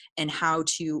properly and how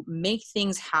to make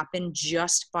things happen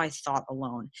just by thought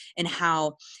alone. And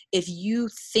how, if you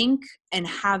think and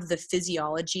have the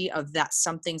physiology of that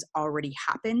something's already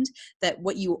happened, that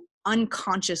what you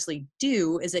unconsciously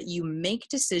do is that you make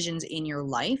decisions in your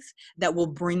life that will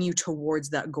bring you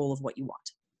towards that goal of what you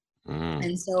want.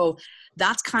 And so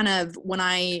that's kind of when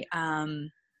I,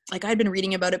 like, I'd been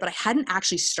reading about it, but I hadn't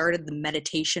actually started the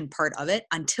meditation part of it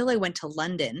until I went to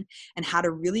London and had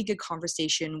a really good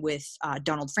conversation with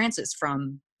Donald Francis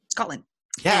from Scotland.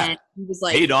 Yeah. And he was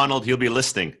like, hey, Donald, he'll be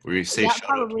listening. We say, yeah,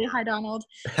 probably. Hi, Donald.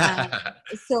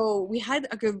 So we had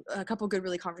a couple good,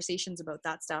 really conversations about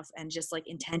that stuff, and just like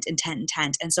intent.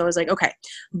 And so I was like, okay,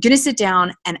 I'm going to sit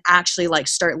down and actually like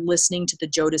start listening to the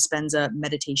Joe Dispenza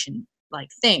meditation like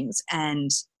things. And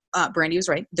Brandy was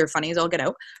right. They're funny as all get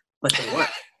out, but they work.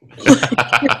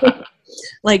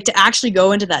 Like, to actually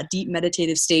go into that deep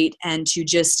meditative state and to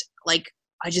just like,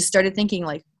 I just started thinking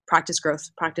like, practice growth.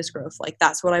 Like,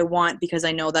 that's what I want, because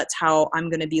I know that's how I'm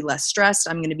going to be less stressed.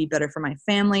 I'm going to be better for my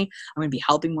family. I'm going to be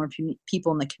helping more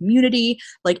people in the community.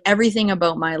 Like, everything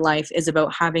about my life is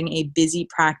about having a busy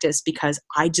practice, because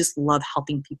I just love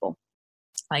helping people.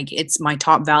 Like, it's my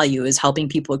top value is helping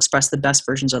people express the best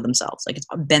versions of themselves. Like, it's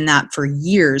been that for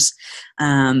years.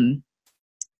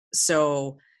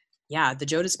 So yeah, the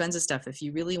Joe Dispenza stuff, if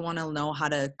you really want to know how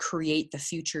to create the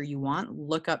future you want,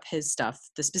 look up his stuff.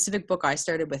 The specific book I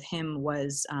started with him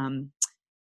was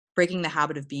Breaking the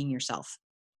Habit of Being Yourself.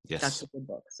 Yes. That's a good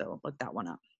book. So look that one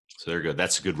up. So they're good.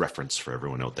 That's a good reference for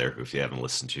everyone out there if you haven't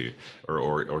listened to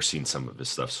or seen some of his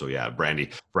stuff. So yeah, Brandy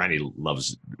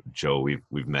loves Joe.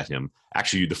 We've met him.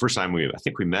 Actually, the first time I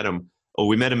think we met him. Oh,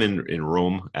 we met him in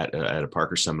Rome at a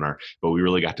Parker seminar, but we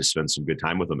really got to spend some good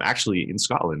time with him. Actually, in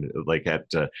Scotland, like at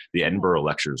the Edinburgh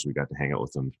lectures, we got to hang out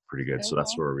with him pretty good. So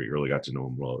that's where we really got to know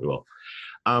him well.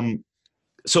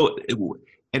 So,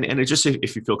 and it just,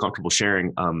 if you feel comfortable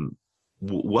sharing,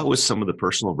 what was some of the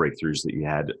personal breakthroughs that you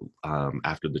had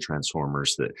after the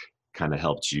Transformers that kind of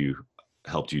helped you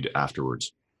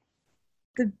afterwards?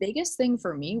 The biggest thing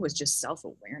for me was just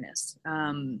self-awareness.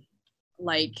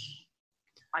 Like,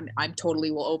 I'm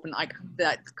totally will open like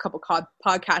that couple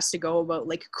podcasts ago about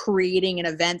like creating an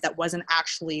event that wasn't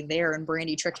actually there, and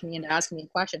Brandy tricked me into asking me a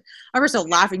question. I was still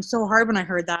laughing so hard when I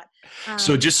heard that.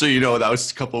 So just so you know, that was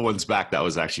a couple of ones back. That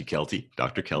was actually Keltie,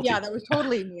 Dr. Keltie. Yeah, that was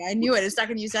totally me. I knew it the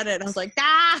second you said it. I was like,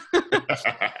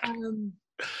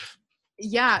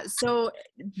 yeah. So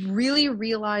really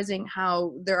realizing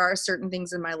how there are certain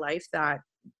things in my life that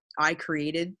I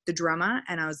created the drama,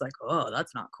 and I was like, oh,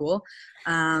 that's not cool.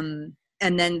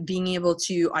 And then being able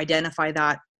to identify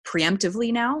that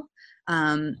preemptively now,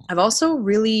 I've also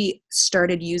really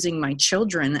started using my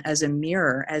children as a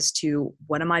mirror as to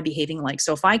what am I behaving like.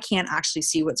 So if I can't actually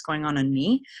see what's going on in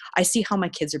me, I see how my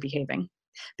kids are behaving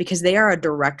because they are a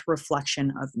direct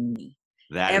reflection of me.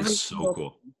 That is Every so single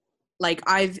cool. like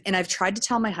I've tried to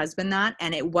tell my husband that,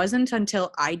 and it wasn't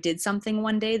until I did something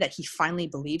one day that he finally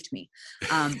believed me.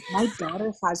 My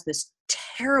daughter has this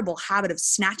terrible habit of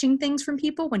snatching things from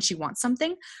people when she wants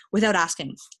something without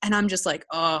asking. And I'm just like,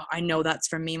 oh, I know that's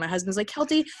from me. My husband's like,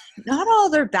 Keltie, not all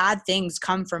their bad things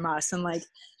come from us. And like,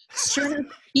 sure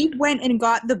enough, he went and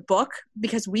got the book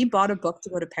because we bought a book to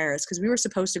go to Paris because we were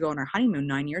supposed to go on our honeymoon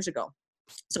 9 years ago.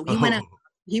 So Oh,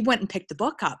 he went and picked the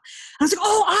book up. I was like,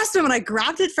 oh, awesome. And I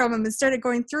grabbed it from him and started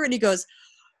going through it. And he goes,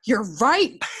 you're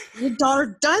right. Your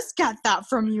daughter does get that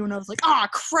from you. And I was like, oh,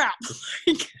 crap.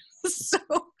 so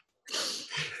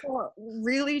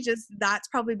really just that's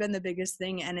probably been the biggest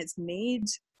thing. And it's made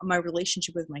my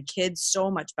relationship with my kids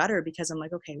so much better because I'm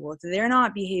like, okay, well, if they're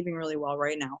not behaving really well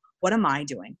right now, what am I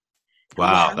doing? wow,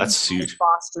 How am that's I huge.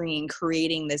 fostering and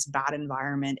creating this bad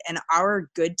environment? And our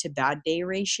good to bad day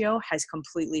ratio has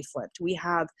completely flipped. We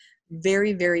have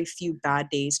very, very few bad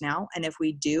days now. And if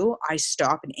we do, I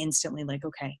stop and instantly like,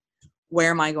 okay,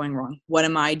 where am I going wrong? What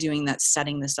am I doing that's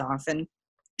setting this off? And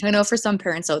I know for some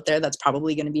parents out there, that's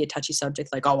probably going to be a touchy subject.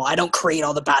 Like, oh, well, I don't create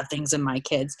all the bad things in my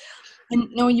kids. And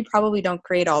no, you probably don't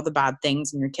create all the bad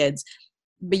things in your kids,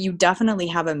 but you definitely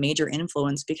have a major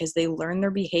influence because they learn their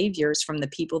behaviors from the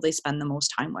people they spend the most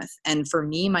time with. And for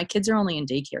me, my kids are only in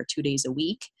daycare 2 days a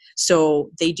week. So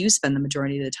they do spend the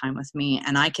majority of the time with me.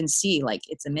 And I can see like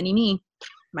it's a mini me,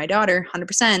 my daughter,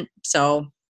 100%. So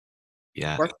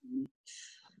Yeah. work.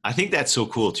 I think that's so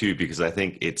cool too, because I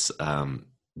think it's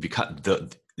because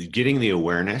the getting the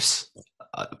awareness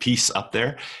piece up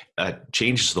there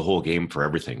changes the whole game for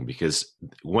everything. Because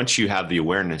once you have the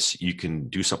awareness, you can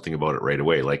do something about it right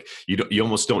away. Like you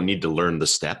almost don't need to learn the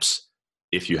steps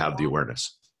if you have the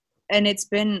awareness. And it's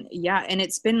been, yeah, and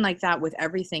it's been like that with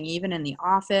everything, even in the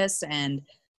office and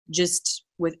just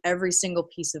with every single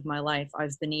piece of my life.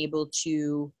 I've been able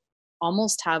to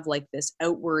almost have like this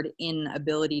outward in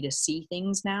ability to see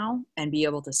things now and be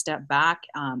able to step back,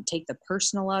 take the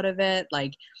personal out of it.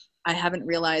 Like I haven't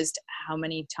realized how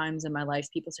many times in my life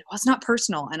people say, well, it's not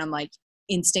personal. And I'm like,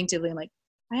 instinctively, I'm like,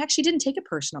 I actually didn't take it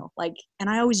personal. Like, and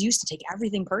I always used to take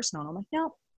everything personal. And I'm like, no,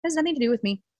 it has nothing to do with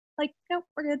me. Like, no,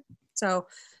 we're good. So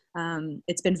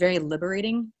it's been very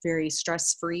liberating, very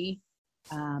stress-free.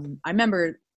 I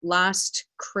remember last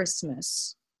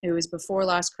Christmas, it was before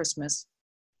last Christmas,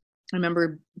 I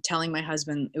remember telling my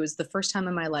husband, it was the first time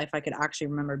in my life I could actually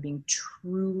remember being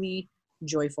truly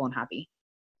joyful and happy.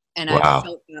 And I've Wow.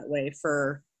 felt that way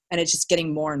and it's just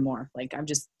getting more and more. Like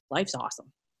life's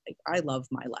awesome. Like I love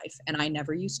my life and I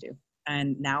never used to.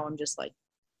 And now I'm just like,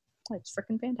 life's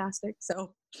freaking fantastic.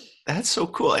 So That's so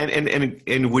cool.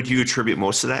 And would you attribute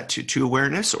most of that to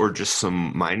awareness, or just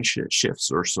some mind shifts,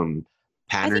 or some I think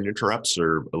pattern interrupts,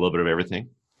 or a little bit of everything?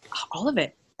 all of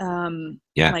it.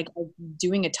 Yeah. Like I'm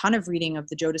doing a ton of reading of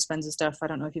the Joe Dispenza stuff. I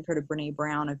don't know if you've heard of Brene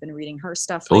Brown. I've been reading her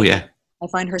stuff Oh lately. yeah. I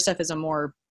find her stuff is a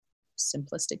more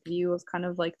simplistic view of kind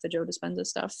of like the Joe Dispenza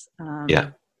stuff.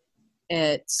 Yeah.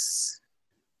 It's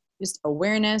just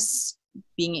awareness,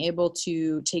 being able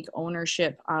to take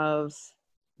ownership of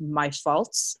my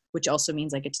faults, which also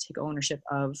means I get to take ownership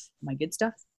of my good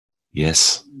stuff.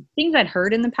 Yes. Things I'd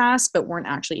heard in the past, but weren't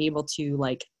actually able to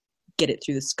like get it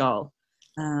through the skull.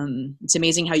 It's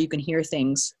amazing how you can hear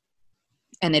things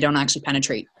and they don't actually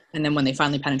penetrate. And then when they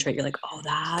finally penetrate, you're like, oh,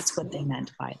 that's what they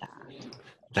meant by that.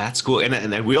 That's cool.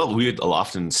 And we would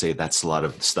often say that's a lot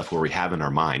of stuff where we have in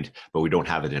our mind, but we don't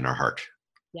have it in our heart.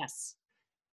 Yes.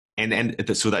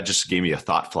 So that just gave me a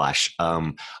thought flash.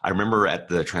 I remember at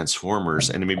the Transformers,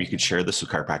 and maybe you could share this with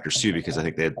chiropractors too, because I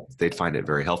think they'd find it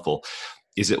very helpful.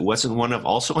 Wasn't one of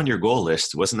also on your goal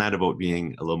list? Wasn't that about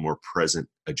being a little more present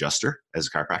adjuster as a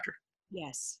chiropractor?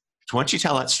 Yes. So why don't you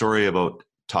tell that story about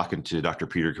talking to Dr.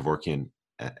 Peter Kevorkian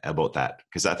about that?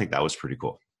 Because I think that was pretty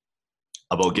cool.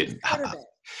 About getting Part of it.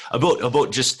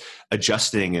 about just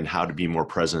adjusting and how to be more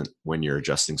present when you're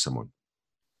adjusting someone.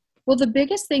 Well, the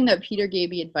biggest thing that Peter gave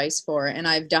me advice for, and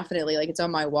I've definitely, like, it's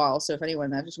on my wall, so if anyone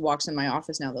that just walks in my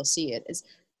office now, they'll see it, is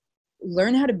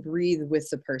learn how to breathe with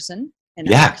the person and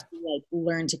Yeah. actually like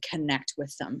learn to connect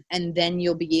with them, and then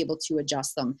you'll be able to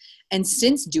adjust them. And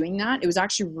since doing that, it was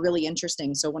actually really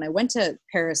interesting. So when I went to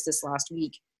Paris this last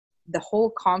week, the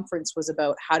whole conference was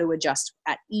about how to adjust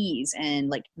at ease and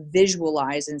like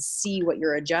visualize and see what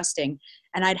you're adjusting.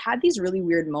 And I'd had these really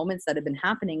weird moments that have been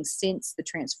happening since the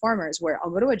Transformers where I'll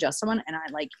go to adjust someone and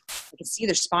I can see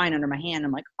their spine under my hand.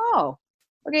 I'm like, oh,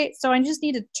 okay, so I just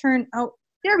need to turn. Oh,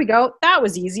 there we go. That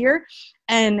was easier.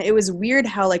 And it was weird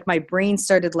how like my brain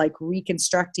started like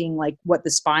reconstructing like what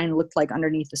the spine looked like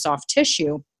underneath the soft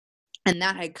tissue. And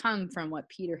that had come from what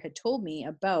Peter had told me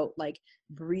about like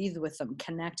breathe with them,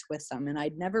 connect with them. And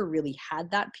I'd never really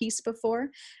had that piece before.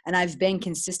 And I've been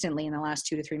consistently in the last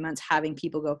 2 to 3 months having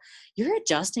people go, your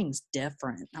adjusting's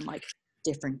different. I'm like,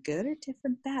 different good or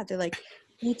different bad? They're like,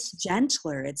 it's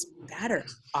gentler, it's better.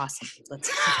 Awesome.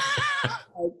 Let's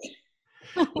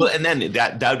Well, and then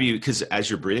that would be because as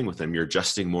you're breathing with them, you're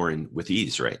adjusting more in with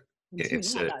ease, right?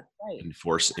 It's yeah, that's right. in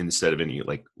force instead of any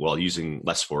like, well, using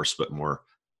less force, but more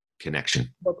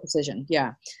connection. More precision.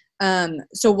 Yeah.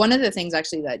 So one of the things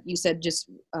actually that you said just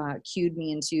cued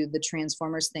me into the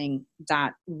Transformers thing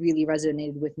that really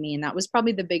resonated with me. And that was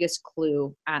probably the biggest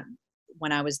clue at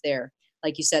when I was there.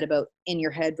 Like you said about in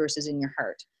your head versus in your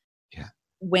heart. Yeah.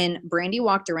 When Brandy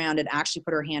walked around and actually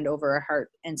put her hand over her heart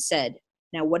and said,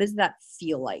 now what does that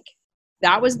feel like?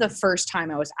 That was the first time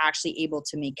I was actually able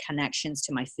to make connections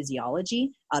to my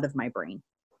physiology out of my brain.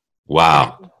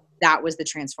 Wow. That was the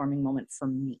transforming moment for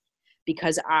me.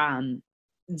 Because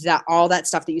that all that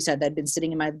stuff that you said that had been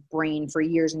sitting in my brain for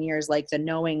years and years, like the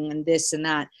knowing and this and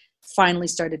that, finally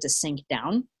started to sink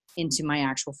down into my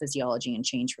actual physiology and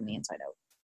change from the inside out.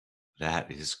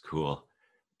 That is cool.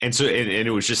 And so, and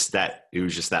it was just that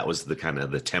was the kind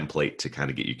of the template to kind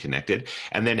of get you connected.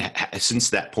 And then since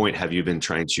that point, have you been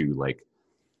trying to like,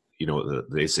 you know,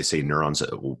 they say neurons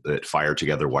that fire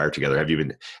together, wire together. Have you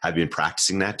been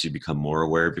practicing that to become more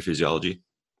aware of your physiology?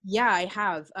 Yeah, I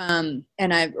have. And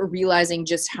I'm realizing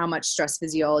just how much stress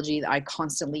physiology I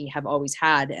constantly have always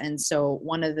had. And so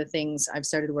one of the things I've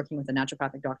started working with a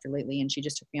naturopathic doctor lately, and she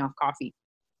just took me off coffee.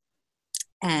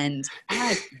 And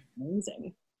that's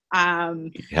amazing.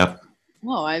 Yep.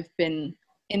 Well, I've been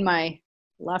in my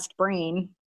left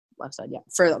side, yeah,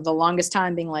 for the longest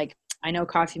time being like, I know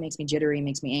coffee makes me jittery,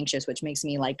 makes me anxious, which makes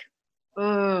me like,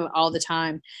 all the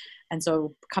time. And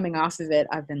so coming off of it,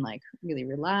 I've been like really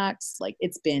relaxed. Like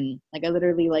it's been like I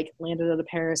literally like landed out of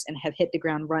Paris and have hit the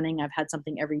ground running. I've had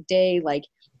something every day. Like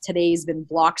today's been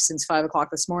blocked since 5 o'clock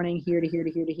this morning, here to here to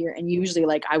here to here. And usually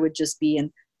like I would just be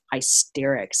in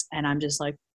hysterics and I'm just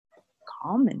like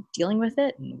calm and dealing with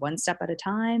it and one step at a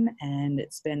time. And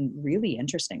it's been really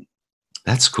interesting.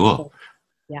 That's cool. So,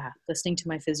 yeah. Listening to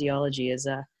my physiology is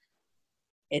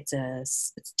it's a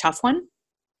tough one,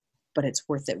 but it's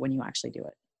worth it when you actually do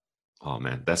it. Oh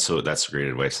man, that's great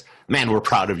advice. Man, we're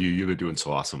proud of you. You've been doing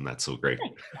so awesome. That's so great.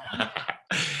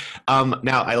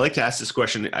 Now I like to ask this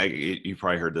question. You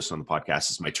probably heard this on the podcast.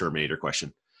 It's my Terminator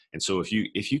question. And so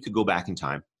if you could go back in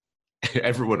time,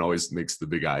 everyone always makes the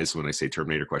big eyes when I say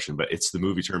Terminator question, but it's the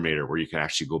movie Terminator where you can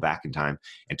actually go back in time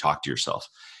and talk to yourself.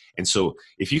 And so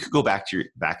if you could go back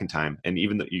in time, and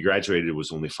even though you graduated, it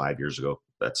was only 5 years ago.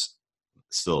 That's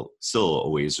still a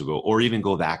ways ago, or even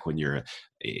go back when you're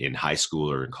in high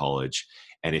school or in college.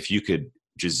 And if you could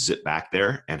just sit back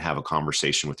there and have a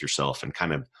conversation with yourself and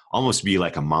kind of almost be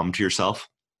like a mom to yourself.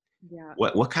 Yeah.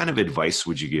 What kind of advice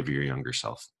would you give your younger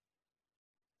self?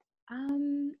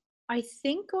 I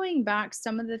think going back,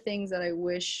 some of the things that I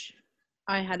wish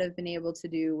I had have been able to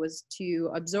do was to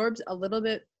absorb a little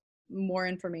bit more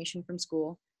information from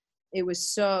school. It was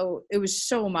so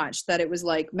much that it was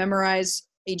like memorize,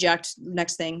 eject,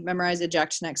 next thing, memorize,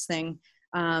 eject, next thing.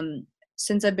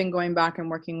 Since I've been going back and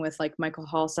working with like Michael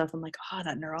Hall stuff, I'm like,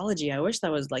 that neurology, I wish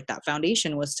that was like that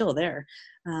foundation was still there.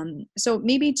 So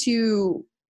maybe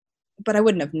but I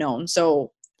wouldn't have known.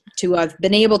 So to have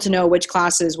been able to know which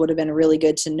classes would have been really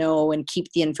good to know and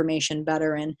keep the information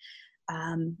better. And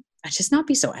I just not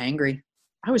be so angry.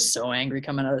 I was so angry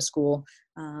coming out of school.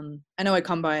 I know I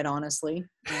come by it honestly.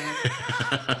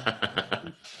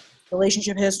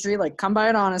 Relationship history, like come by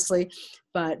it honestly.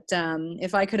 But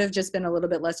if I could have just been a little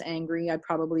bit less angry, I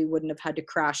probably wouldn't have had to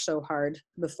crash so hard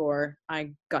before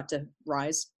I got to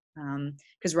rise.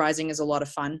 Because rising is a lot of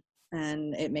fun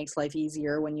and it makes life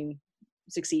easier when you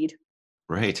succeed.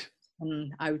 Right.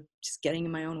 And I was just getting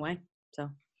in my own way. So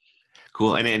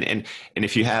cool. And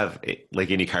if you have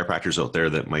like any chiropractors out there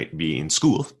that might be in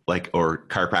school, like, or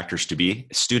chiropractors to be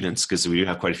students, because we do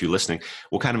have quite a few listening,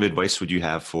 what kind of advice would you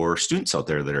have for students out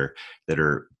there that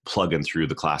are plugging through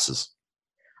the classes?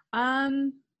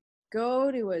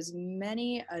 Go to as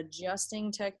many adjusting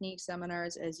technique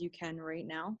seminars as you can right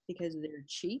now because they're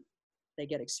cheap. They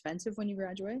get expensive when you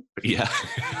graduate. Yeah.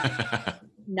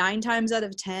 9 times out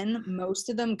of 10, most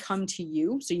of them come to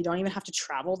you. So you don't even have to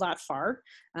travel that far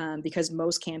because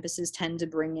most campuses tend to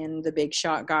bring in the big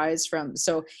shot guys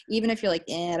so even if you're like,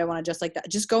 I don't want to adjust like that,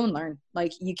 just go and learn.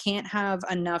 Like you can't have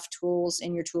enough tools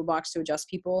in your toolbox to adjust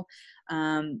people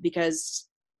because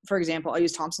for example, I'll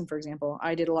use Thompson, for example.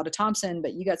 I did a lot of Thompson,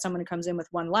 but you got someone who comes in with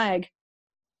one leg,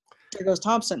 there goes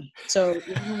Thompson. So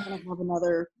you're going to have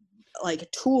another like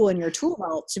tool in your tool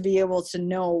belt to be able to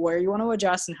know where you want to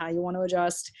adjust and how you want to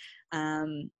adjust.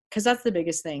 Because that's the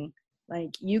biggest thing.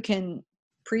 Like, you can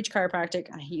preach chiropractic,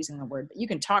 I hate using that word, but you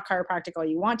can talk chiropractic all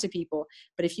you want to people,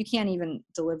 but if you can't even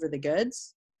deliver the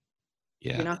goods,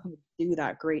 you're not going to do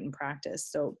that great in practice.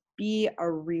 So be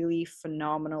a really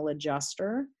phenomenal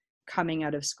adjuster coming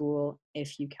out of school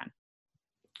if you can.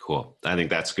 Cool. I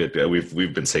think that's good.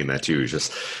 We've been saying that too.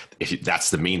 Just that's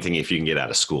the main thing. If you can get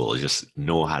out of school, is just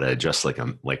know how to adjust like a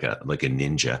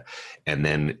ninja, and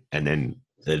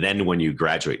then when you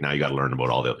graduate, now you got to learn about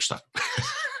all the other stuff.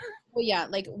 Well, yeah.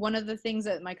 Like, one of the things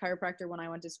that my chiropractor when I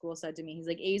went to school said to me, he's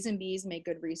like, A's and B's make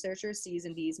good researchers, C's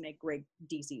and D's make great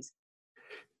DCs.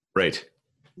 Right.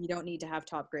 You don't need to have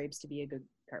top grades to be a good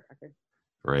chiropractor.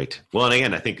 Right. Well, and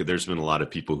again, I think there's been a lot of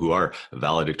people who are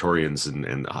valedictorians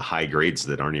and high grades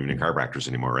that aren't even in chiropractors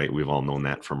anymore, right? We've all known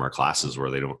that from our classes where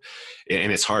they don't,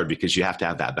 and it's hard because you have to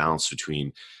have that balance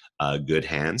between good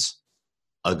hands,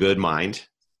 a good mind,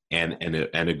 and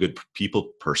a good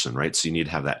people person, right? So you need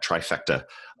to have that trifecta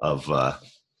of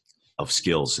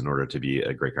skills in order to be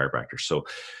a great chiropractor. So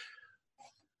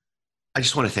I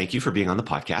just want to thank you for being on the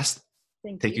podcast.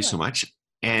 Thank you so much.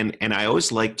 And I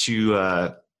always like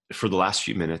to, for the last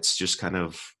few minutes, just kind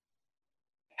of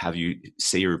have you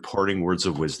say your parting words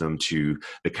of wisdom to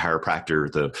the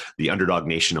chiropractor, the underdog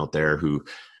nation out there who,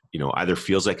 either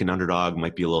feels like an underdog,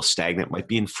 might be a little stagnant, might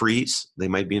be in freeze. They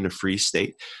might be in a freeze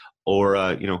state, or,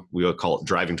 we would call it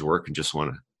driving to work and just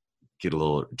want to get a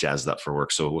little jazzed up for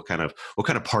work. So what kind of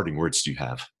parting words do you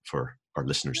have for our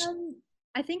listeners?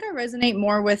 I think I resonate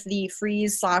more with the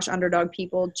freeze/underdog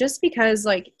people, just because,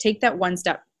 like, take that one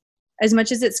step. As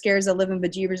much as it scares the living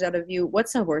bejeebers out of you,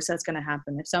 what's the worst that's going to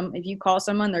happen? If you call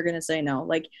someone, they're going to say no.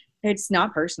 Like, it's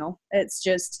not personal. It's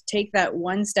just take that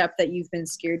one step that you've been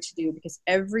scared to do, because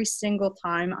every single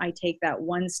time I take that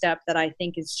one step that I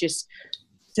think is just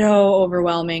so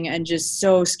overwhelming and just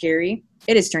so scary,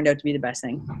 it has turned out to be the best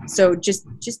thing. So just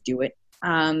do it.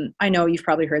 I know you've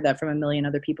probably heard that from a million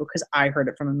other people, because I heard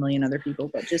it from a million other people,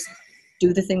 but just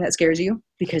do the thing that scares you,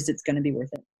 because it's going to be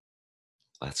worth it.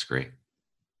 That's great.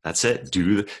 That's it.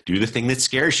 Do the thing that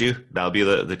scares you. That'll be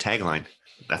the tagline.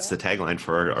 That's the tagline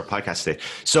for our podcast today.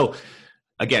 So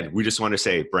again, we just want to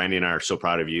say, Brandy and I are so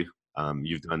proud of you.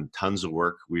 You've done tons of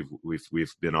work. We've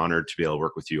been honored to be able to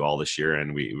work with you all this year,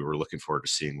 and we were looking forward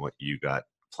to seeing what you got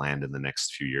planned in the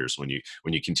next few years when you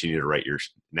continue to write your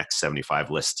next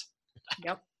 75 list.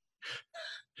 Yep.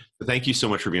 So thank you so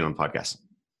much for being on the podcast.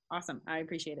 Awesome. I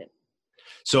appreciate it.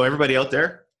 So everybody out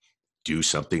there, do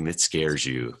something that scares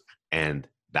you, and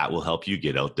that will help you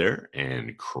get out there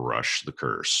and crush the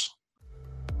curse.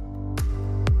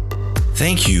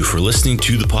 Thank you for listening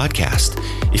to the podcast.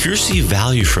 If you receive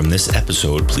value from this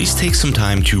episode, please take some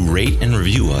time to rate and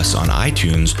review us on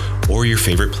iTunes or your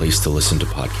favorite place to listen to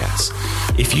podcasts.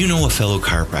 If you know a fellow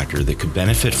chiropractor that could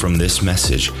benefit from this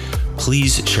message,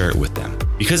 please share it with them.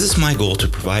 Because it's my goal to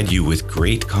provide you with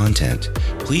great content,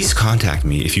 please contact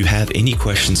me if you have any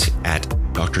questions at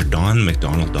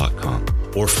drdonmcdonald.com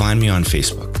or find me on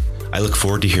Facebook. I look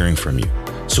forward to hearing from you.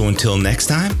 So until next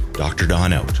time, Dr.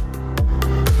 Don out.